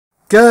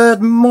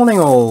Good morning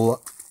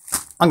all.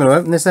 I'm going to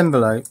open this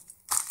envelope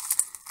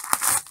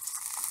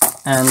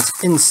and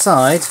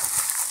inside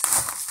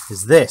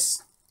is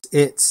this.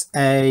 It's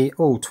a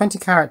 20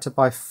 character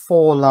by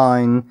 4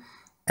 line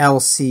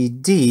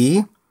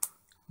LCD.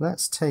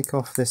 Let's take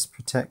off this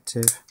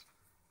protective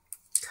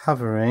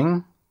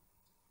covering.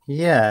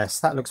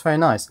 Yes, that looks very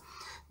nice.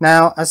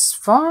 Now, as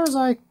far as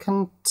I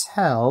can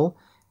tell,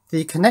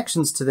 the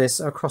connections to this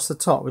are across the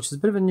top, which is a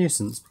bit of a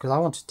nuisance because I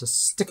wanted to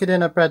stick it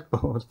in a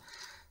breadboard.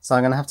 So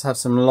I'm going to have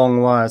some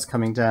long wires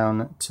coming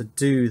down to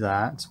do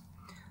that.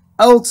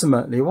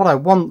 Ultimately, what I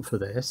want for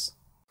this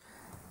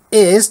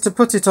is to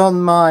put it on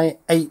my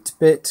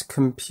 8-bit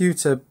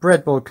computer,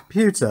 breadboard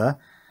computer,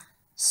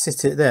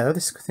 sit it there. Oh,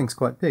 this thing's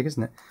quite big,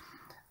 isn't it?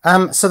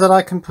 So that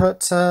I can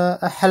put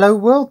a hello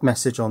world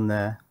message on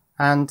there.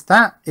 And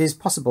that is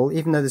possible,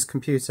 even though this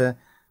computer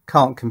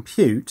can't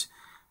compute,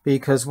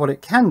 because what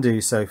it can do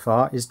so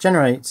far is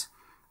generate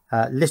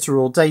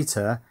literal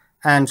data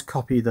and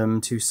copy them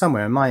to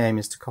somewhere. And my aim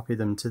is to copy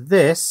them to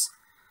this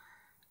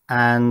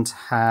and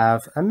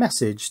have a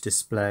message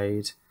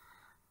displayed.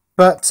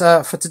 But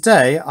for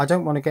today, I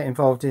don't want to get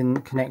involved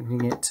in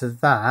connecting it to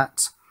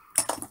that.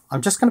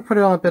 I'm just going to put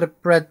it on a bit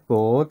of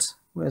breadboard.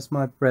 Where's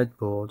my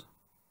breadboard?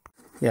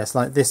 Yes,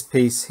 like this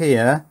piece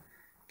here.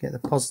 Get the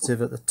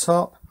positive at the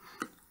top.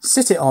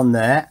 Sit it on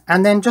there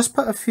and then just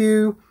put a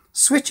few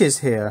switches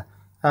here.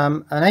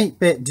 An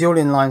 8-bit dual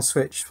inline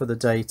switch for the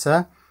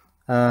data.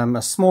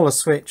 A smaller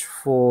switch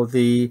for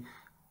the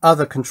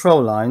other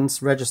control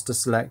lines, register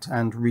select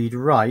and read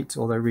write,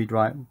 although read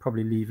write will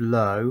probably leave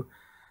low.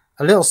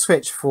 A little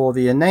switch for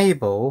the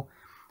enable,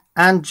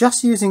 and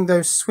just using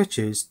those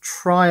switches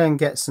try and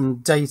get some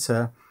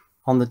data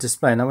on the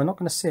display. Now we're not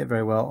going to see it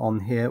very well on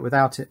here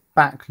without it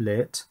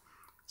backlit,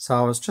 so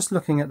I was just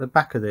looking at the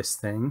back of this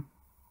thing,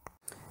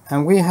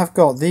 and we have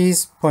got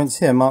these points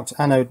here marked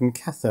anode and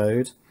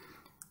cathode.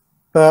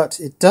 But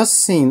it does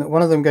seem that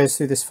one of them goes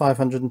through this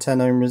 510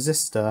 ohm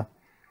resistor.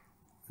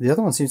 The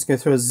other one seems to go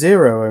through a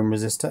 0 ohm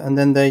resistor, and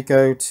then they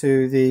go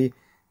to the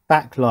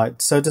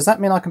backlight. So does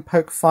that mean I can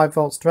poke 5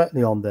 volts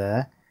directly on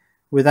there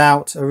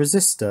without a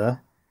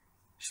resistor?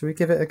 Should we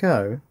give it a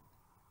go?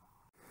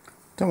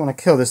 Don't want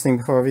to kill this thing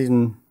before I've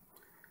even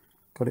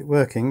got it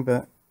working,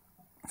 but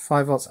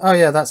 5 volts. Oh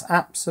yeah, that's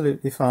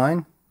absolutely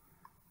fine.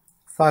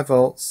 5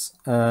 volts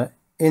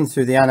in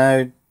through the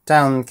anode,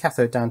 down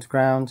cathode down to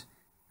ground.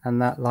 And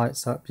that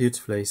lights up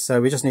beautifully. So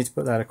we just need to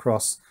put that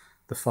across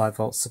the 5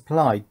 volt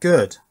supply.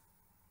 Good.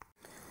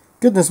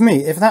 Goodness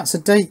me, if that's a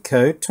date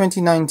code,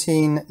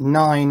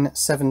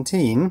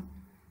 2019-9-17,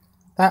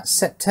 that's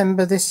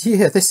September this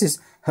year. This is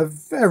a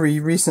very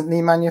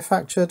recently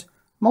manufactured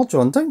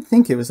module. And don't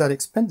think it was that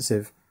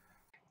expensive.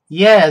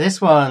 Yeah,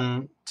 this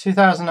one,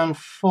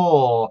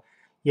 2004.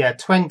 Yeah,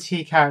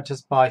 20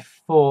 characters by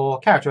 4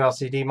 character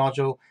LCD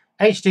module,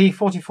 HD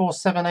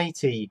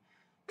 44780.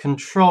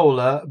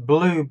 Controller,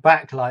 blue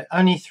backlight,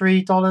 only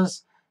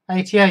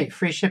 $3.88,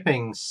 free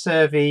shipping,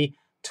 Survey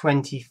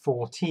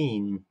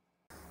 2014.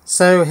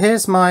 So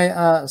here's my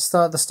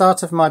the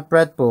start of my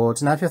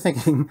breadboard. Now if you're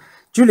thinking,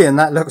 Julian,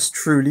 that looks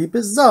truly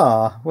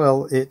bizarre.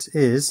 Well, it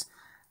is.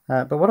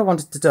 But what I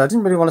wanted to do, I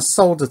didn't really want to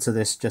solder to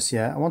this just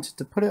yet. I wanted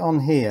to put it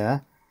on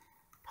here,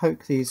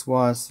 poke these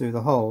wires through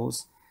the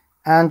holes,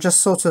 and just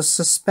sort of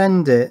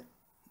suspend it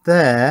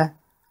there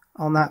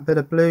on that bit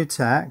of blue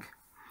tack,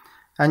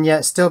 and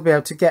yet still be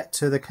able to get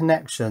to the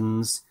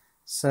connections.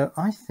 So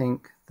I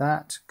think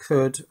that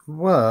could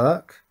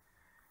work.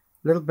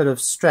 A little bit of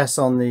stress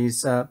on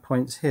these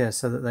points here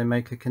so that they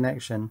make a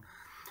connection.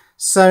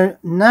 So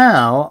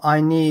now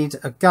I need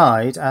a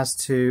guide as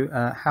to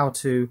how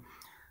to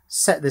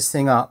set this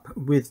thing up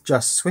with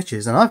just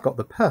switches, and I've got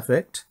the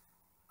perfect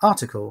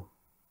article.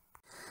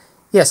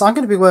 Yes, I'm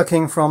going to be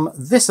working from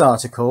this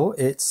article.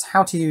 It's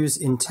How to Use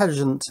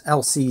Intelligent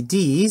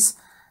LCDs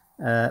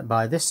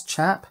by this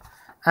chap.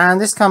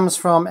 And this comes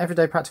from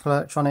Everyday Practical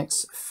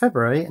Electronics,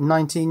 February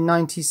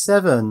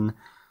 1997.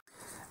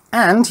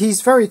 And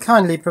he's very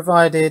kindly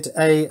provided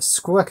a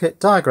squirket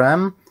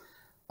diagram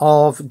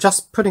of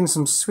just putting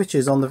some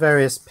switches on the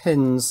various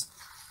pins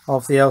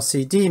of the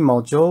LCD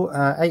module.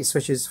 8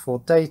 switches for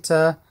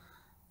data.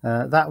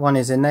 That one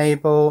is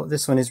enable.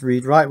 This one is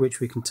read write,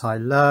 which we can tie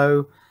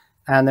low.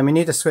 And then we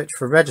need a switch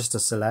for register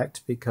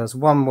select, because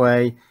one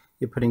way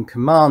you're putting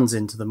commands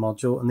into the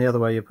module and the other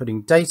way you're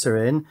putting data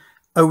in.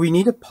 Oh, we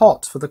need a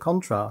pot for the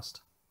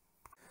contrast.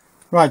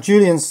 Right,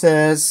 Julian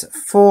says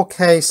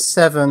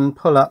 4K7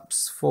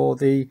 pull-ups for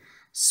the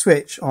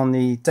switch on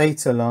the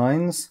data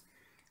lines.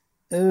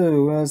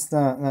 Oh, where's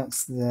that?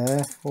 That's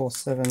there,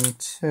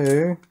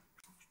 472.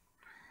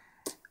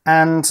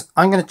 And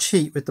I'm going to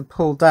cheat with the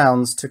pull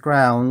downs to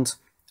ground.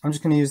 I'm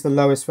just going to use the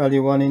lowest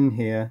value one in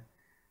here.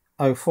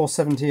 Oh,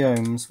 470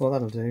 ohms. Well,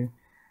 that'll do.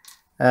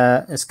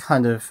 It's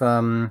kind of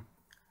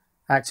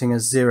acting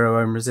as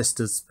 0 ohm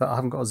resistors, but I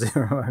haven't got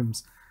 0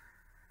 ohms.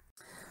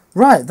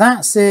 Right,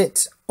 that's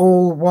it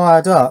all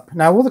wired up.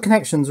 Now all the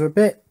connections are a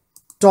bit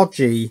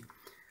dodgy,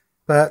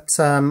 but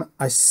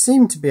I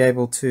seem to be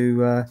able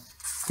to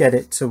get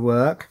it to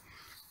work.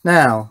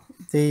 Now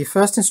the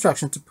first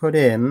instruction to put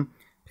in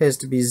appears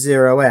to be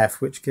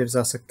 0F, which gives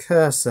us a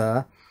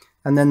cursor,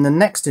 and then the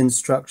next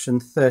instruction,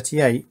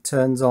 38,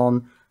 turns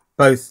on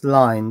both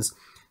lines.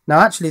 Now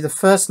actually the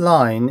first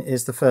line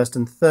is the first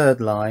and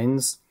third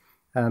lines,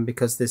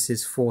 because this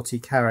is 40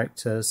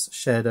 characters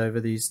shared over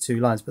these two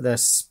lines, but they're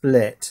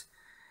split.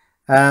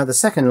 The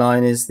second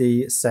line is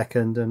the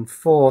second and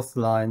fourth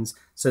lines,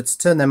 so to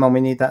turn them on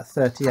we need that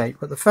 38.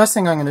 But the first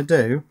thing I'm going to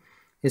do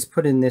is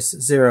put in this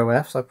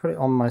 0F, so I put it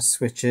on my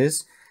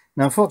switches.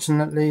 Now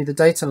unfortunately the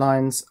data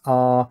lines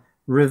are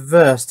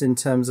reversed in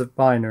terms of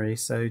binary,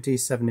 so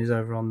D7 is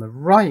over on the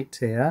right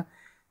here,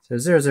 so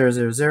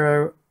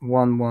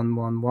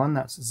 00001111,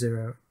 that's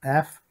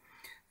 0F.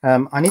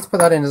 I need to put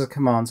that in as a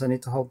command, so I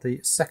need to hold the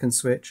second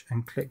switch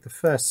and click the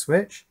first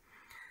switch.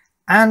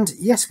 And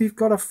yes, we've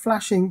got a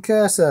flashing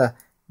cursor.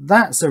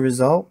 That's a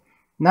result.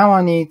 Now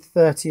I need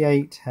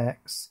 38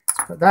 hex.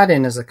 Let's put that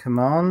in as a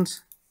command.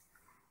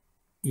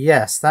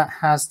 Yes, that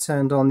has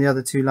turned on the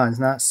other two lines.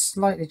 Now it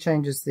slightly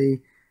changes the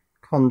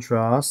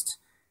contrast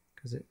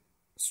because it's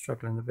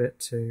struggling a bit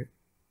to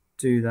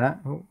do that.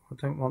 Oh, I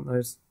don't want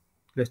those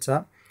lit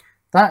up.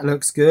 That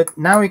looks good.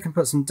 Now we can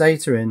put some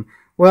data in.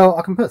 Well,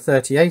 I can put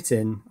 38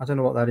 in. I don't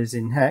know what that is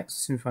in hex.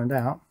 Soon find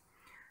out.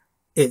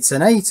 It's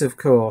an 8, of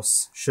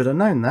course. Should have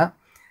known that.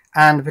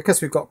 And because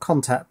we've got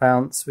contact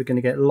bounce, we're going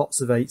to get lots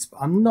of 8s,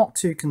 but I'm not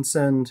too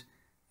concerned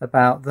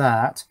about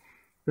that.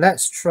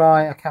 Let's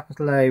try a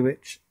capital A,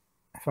 which,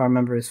 if I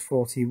remember, is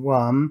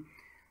 41.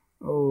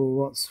 Oh,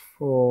 what's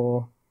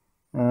 4?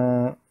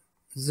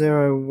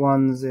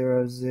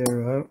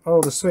 0100.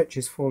 Oh, the switch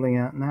is falling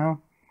out now.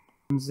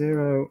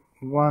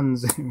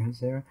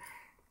 0100.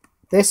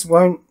 This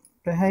won't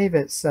behave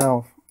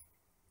itself.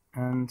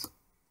 And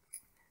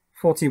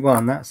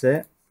 41, that's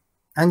it.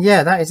 And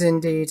yeah, that is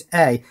indeed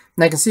A.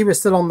 Now you can see we're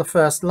still on the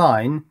first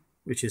line,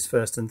 which is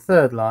first and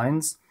third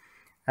lines.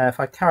 If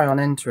I carry on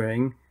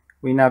entering,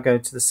 we now go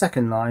to the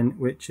second line,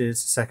 which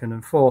is second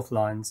and fourth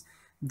lines.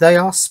 They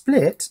are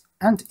split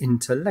and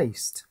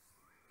interlaced.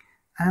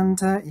 And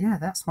yeah,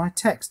 that's my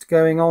text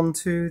going on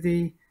to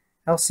the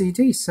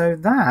LCD. So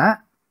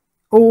that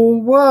all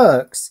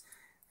works.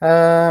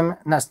 Now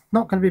it's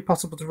not going to be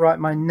possible to write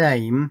my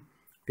name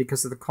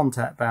because of the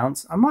contact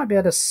bounce. I might be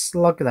able to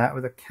slug that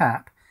with a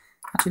cap.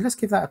 Actually, let's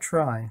give that a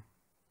try.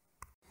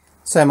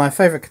 So my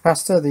favourite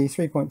capacitor, the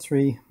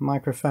 3.3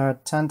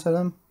 microfarad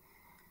tantalum.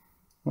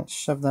 Let's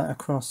shove that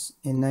across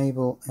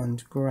enable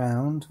and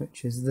ground,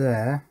 which is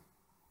there.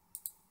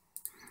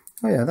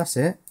 Oh yeah, that's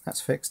it.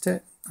 That's fixed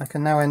it. I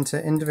can now enter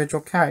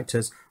individual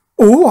characters.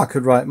 Oh, I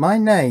could write my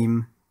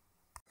name.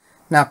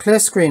 Now clear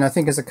screen I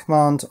think is a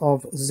command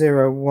of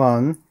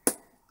 01.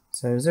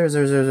 So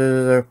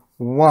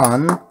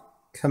 00001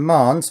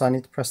 command. So I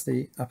need to press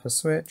the upper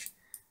switch.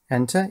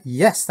 Enter.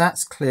 Yes,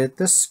 that's cleared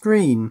the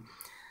screen.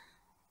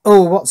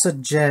 Oh, what's a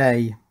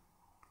J?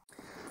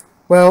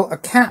 Well, a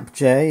cap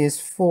J is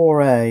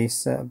 4A,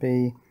 so it'll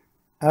be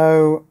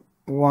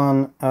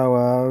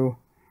 0100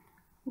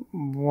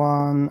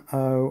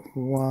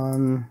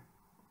 1010.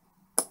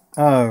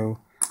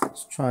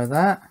 Let's try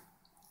that.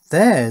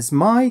 There's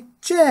my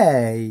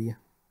J.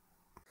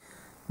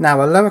 Now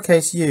a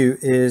lowercase u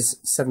is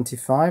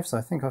 75, so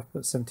I think I've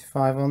put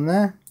 75 on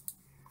there.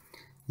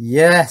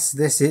 Yes,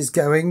 this is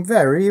going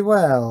very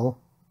well.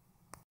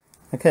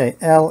 Okay,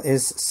 L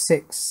is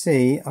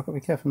 6C. I've got to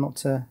be careful not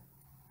to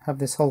have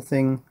this whole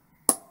thing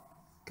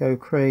go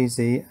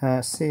crazy.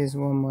 C is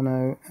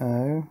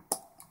 1100.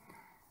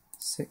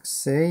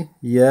 6C.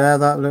 Yeah,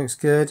 that looks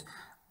good.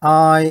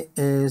 I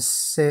is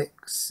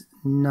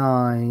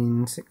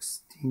 69.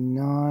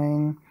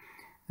 69.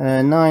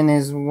 9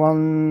 is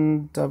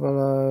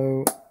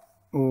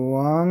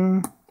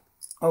 1001.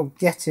 Oh,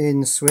 get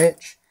in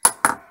switch.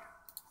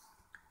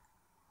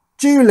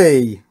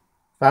 Julie.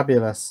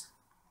 Fabulous.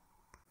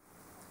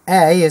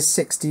 A is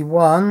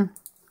 61.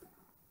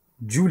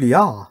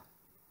 Julia.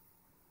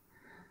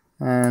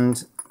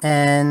 And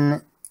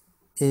N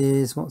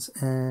is, what's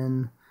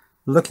N?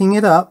 Looking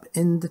it up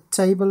in the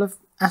table of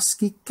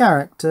ASCII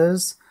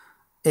characters,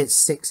 it's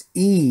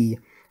 6E.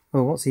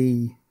 Oh, what's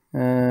E?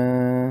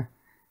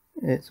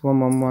 It's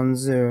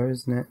 1110,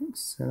 isn't it?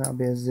 So that'll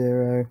be a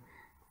 0,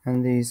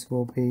 and these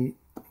will be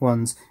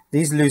 1s.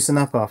 These loosen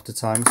up after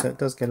time, so it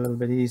does get a little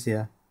bit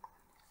easier.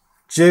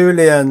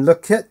 Julian,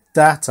 look at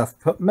that. I've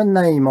put my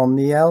name on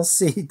the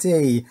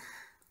LCD.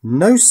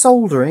 No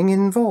soldering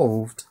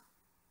involved.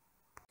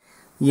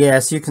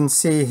 Yes, you can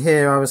see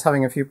here I was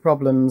having a few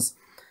problems,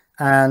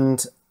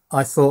 and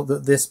I thought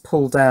that this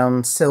pull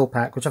down sill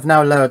pack, which I've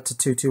now lowered to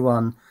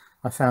 221,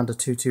 I found a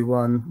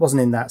 221,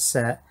 wasn't in that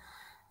set.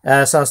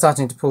 So I was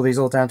starting to pull these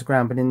all down to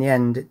ground, but in the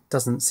end it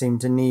doesn't seem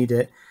to need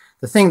it.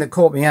 The thing that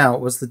caught me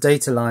out was the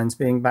data lines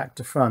being back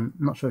to front.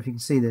 I'm not sure if you can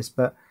see this,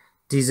 but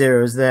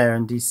D0 is there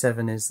and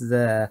D7 is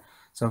there.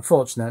 So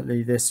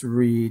unfortunately this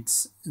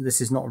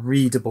is not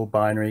readable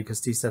binary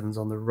because D7's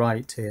on the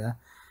right here.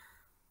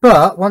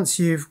 But once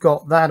you've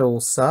got that all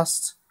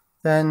sussed,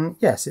 then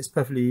yes, it's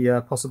perfectly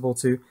possible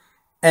to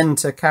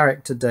enter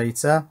character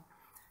data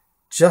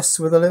just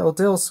with a little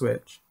dill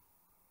switch.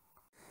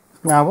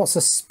 Now, what's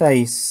a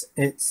space?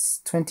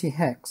 It's 20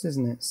 hex,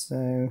 isn't it?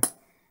 So,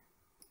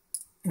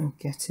 I'll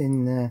get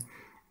in there.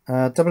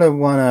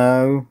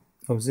 0010,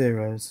 oh,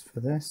 zeros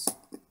for this.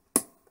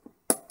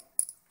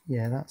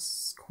 Yeah,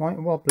 that's quite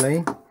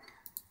wobbly.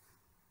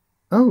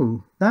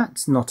 Oh,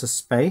 that's not a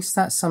space.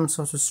 That's some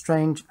sort of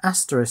strange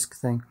asterisk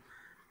thing.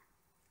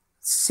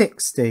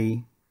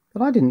 60.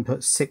 But I didn't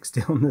put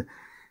 60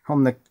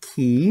 on the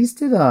keys,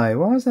 did I?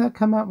 Why has that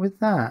come up with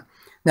that?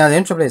 Now,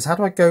 the trouble is, how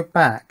do I go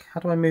back? How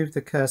do I move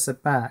the cursor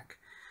back?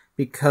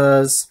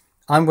 Because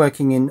I'm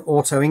working in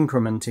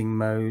auto-incrementing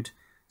mode,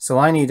 so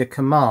I need a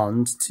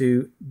command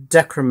to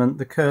decrement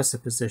the cursor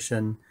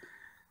position.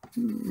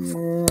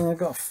 I've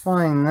got to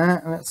find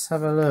that. Let's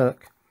have a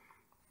look.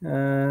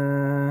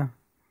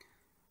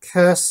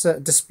 Cursor,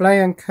 display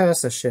and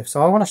cursor shift.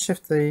 So I want to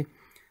shift the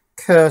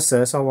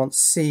cursor, so I want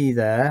C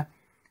there.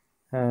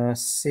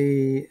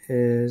 C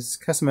is,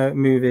 cursor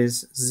move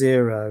is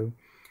 0.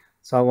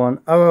 So I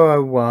want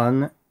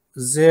 0001,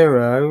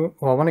 0,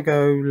 well I want to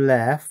go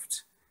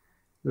left.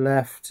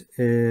 Left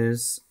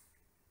is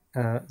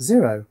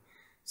 0.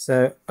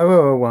 So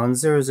 0001,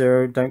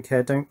 00, don't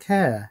care, don't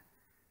care.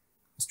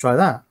 Let's try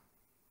that.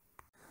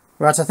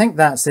 Right, I think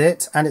that's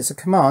it, and it's a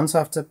command, so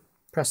I have to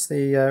press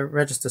the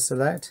register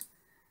select.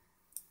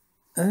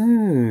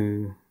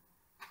 Oh,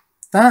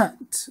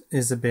 that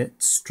is a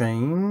bit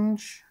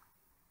strange.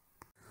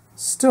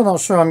 Still not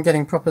sure I'm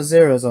getting proper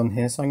zeros on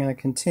here, so I'm going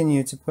to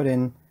continue to put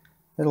in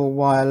little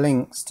wire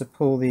links to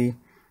pull the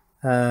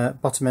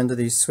bottom end of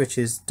these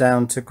switches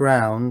down to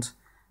ground.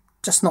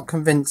 Just not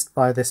convinced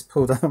by this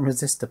pull down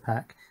resistor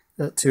pack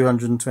at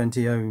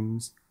 220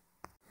 ohms.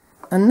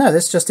 And no,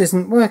 this just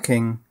isn't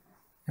working.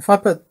 If I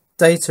put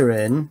data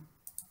in,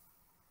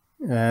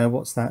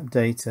 what's that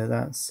data?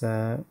 That's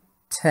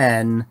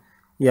 10.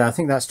 Yeah, I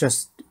think that's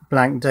just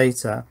blank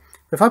data.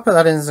 But if I put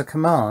that in as a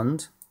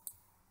command,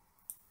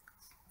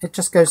 it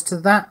just goes to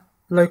that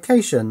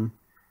location.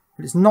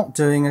 But it's not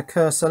doing a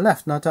cursor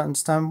left, and I don't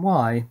understand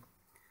why.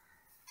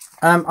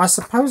 I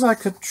suppose I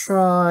could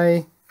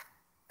try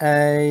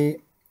a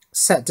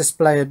set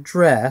display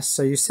address.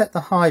 So you set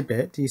the high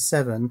bit,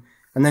 D7,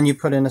 and then you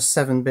put in a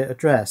 7-bit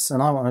address.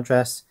 And I want an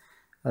address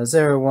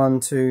 0, 1,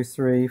 2,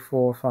 3,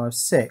 4, 5,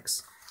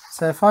 6.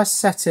 So if I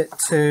set it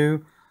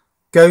to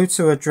go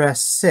to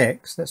address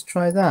 6, let's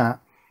try that.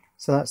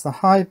 So that's the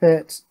high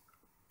bit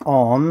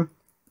on,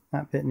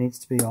 that bit needs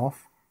to be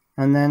off,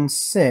 and then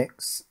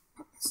 6.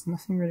 There's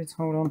nothing really to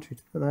hold on to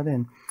put that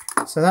in.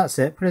 So that's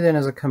it, put it in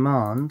as a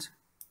command.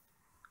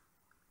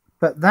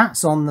 But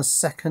that's on the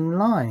second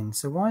line,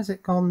 so why has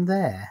it gone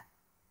there?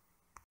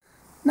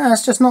 No,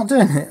 it's just not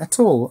doing it at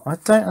all. I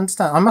don't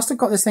understand. I must have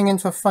got this thing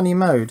into a funny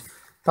mode,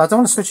 but I don't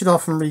want to switch it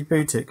off and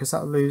reboot it because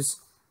that'll lose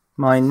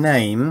my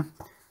name.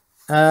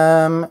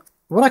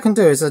 What I can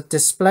do is a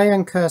display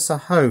and cursor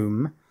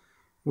home,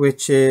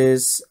 which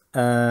is 2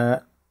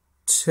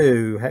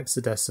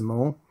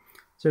 hexadecimal,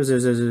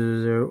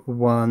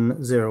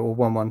 00010 or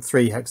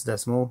 113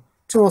 hexadecimal,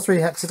 2 or 3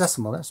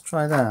 hexadecimal. Let's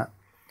try that.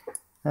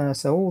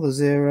 So all the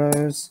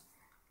zeros,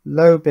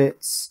 low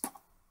bits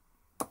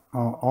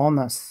are on,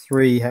 that's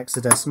 3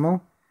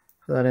 hexadecimal.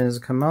 Put that in as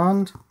a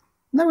command.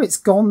 No, it's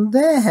gone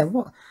there.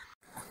 What?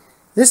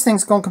 This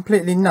thing's gone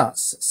completely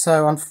nuts.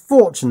 So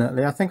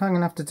unfortunately, I think I'm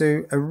going to have to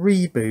do a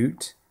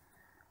reboot,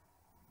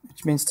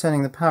 which means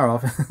turning the power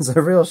off. It's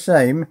a real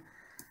shame.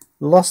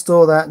 Lost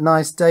all that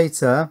nice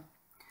data.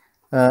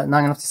 Now I'm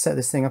going to have to set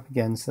this thing up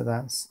again. So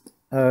that's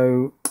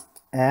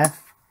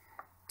OF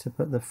to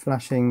put the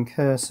flashing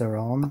cursor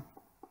on.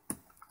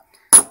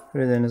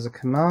 Put it in as a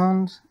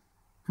command.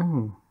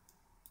 Ooh.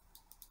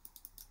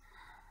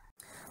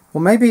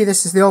 Well, maybe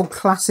this is the old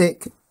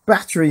classic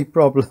battery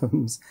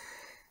problems.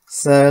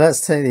 So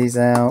let's take these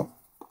out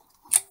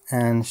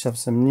and shove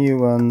some new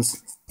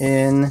ones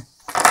in.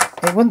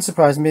 It wouldn't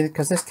surprise me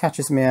because this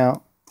catches me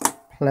out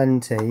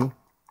plenty.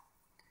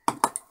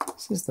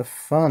 This is the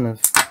fun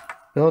of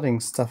building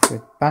stuff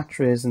with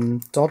batteries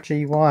and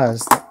dodgy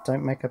wires that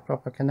don't make a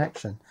proper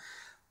connection.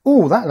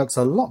 Oh, that looks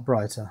a lot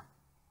brighter.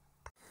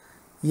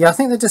 Yeah, I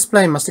think the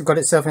display must have got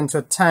itself into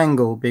a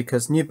tangle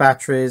because new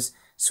batteries,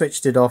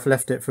 switched it off,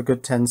 left it for a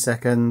good 10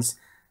 seconds.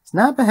 It's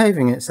now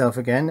behaving itself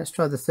again. Let's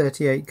try the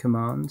 38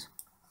 command.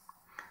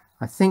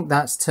 I think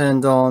that's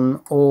turned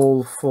on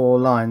all 4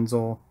 lines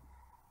or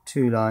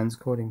 2 lines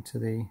according to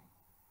the...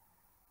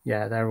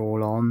 Yeah, they're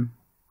all on.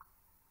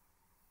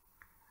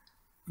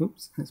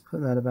 Oops, let's put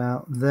that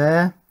about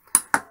there.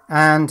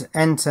 And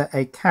enter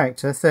a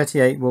character.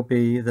 38 will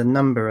be the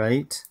number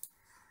 8.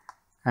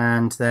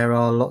 And there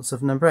are lots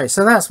of number 8.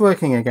 So that's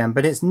working again,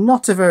 but it's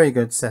not a very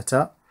good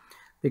setup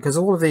because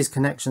all of these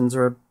connections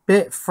are a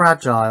bit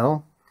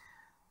fragile.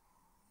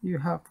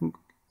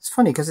 It's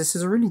funny because this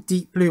is a really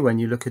deep blue when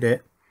you look at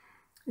it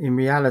in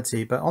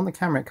reality, but on the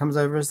camera it comes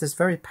over as this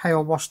very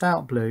pale washed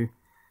out blue,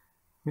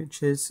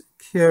 which is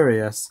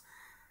curious.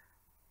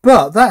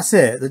 But that's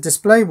it. The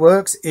display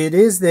works. It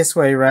is this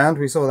way round.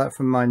 We saw that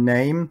from my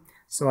name.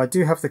 So I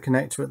do have the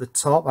connector at the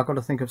top. I've got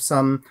to think of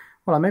some...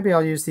 Well, maybe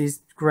I'll use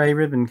these grey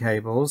ribbon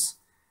cables.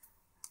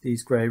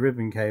 these grey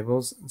ribbon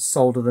cables and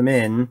solder them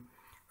in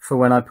for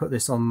when I put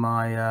this on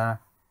my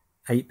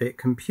 8-bit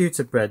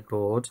computer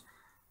breadboard.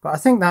 But I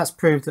think that's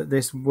proved that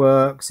this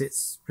works.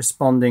 It's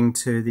responding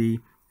to the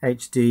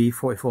HD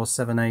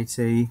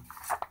 44780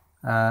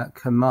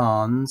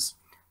 commands.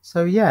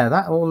 So yeah,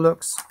 that all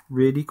looks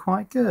really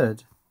quite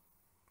good.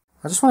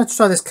 I just wanted to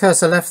try this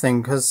cursor left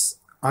thing because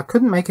I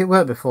couldn't make it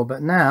work before,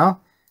 but now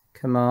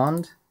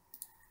command,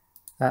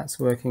 that's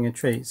working a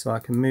treat. So I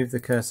can move the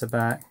cursor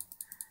back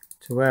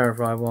to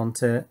wherever I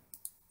want it,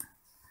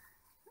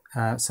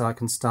 so I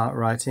can start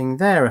writing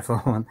there if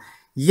I want.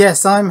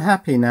 Yes, I'm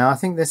happy now. I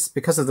think this,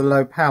 because of the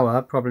low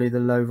power, probably the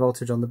low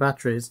voltage on the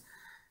batteries,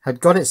 had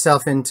got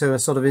itself into a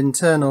sort of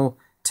internal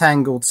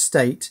tangled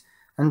state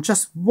and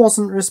just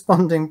wasn't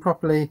responding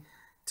properly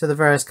to the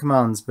various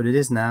commands, but it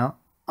is now.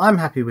 I'm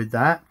happy with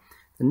that.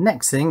 The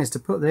next thing is to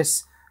put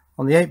this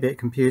on the 8-bit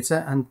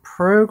computer and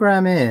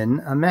program in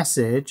a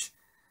message,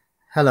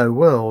 hello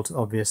world,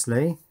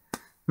 obviously.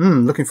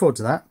 Looking forward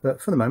to that,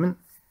 but for the moment,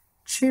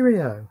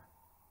 cheerio.